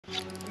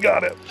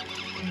Got it.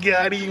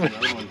 Got him.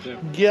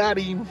 Got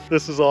him.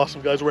 This is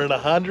awesome, guys. We're in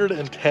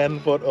 110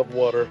 foot of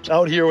water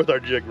out here with our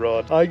jig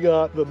rod. I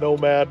got the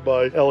Nomad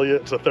by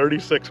Elliott. It's a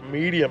 36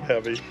 medium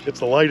heavy. It's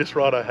the lightest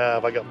rod I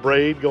have. I got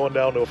braid going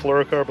down to a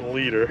fluorocarbon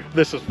leader.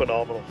 This is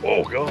phenomenal.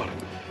 Oh God.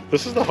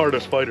 This is the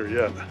hardest fighter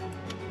yet.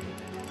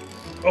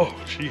 Oh,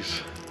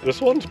 jeez.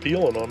 This one's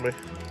peeling on me.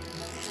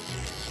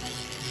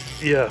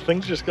 Yeah,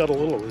 things just got a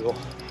little real.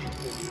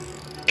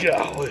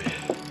 Golly.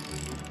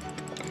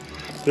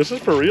 This is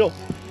for real.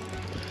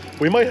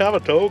 We might have a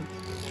toad.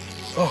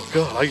 Oh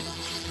God,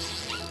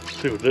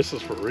 dude, this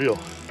is for real.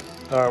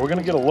 All right, we're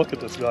gonna get a look at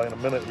this guy in a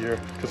minute here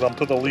because I'm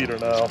to the leader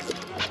now.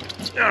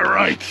 All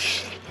right,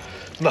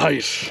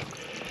 nice.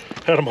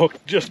 Had him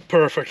hooked just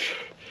perfect.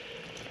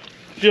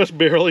 Just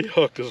barely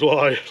hooked is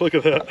why. Look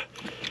at that,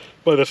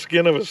 by the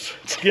skin of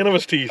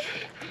his teeth.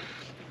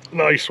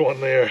 Nice one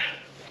there.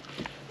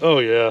 Oh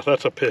yeah,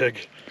 that's a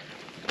pig.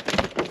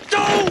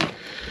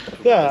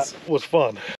 That was fun.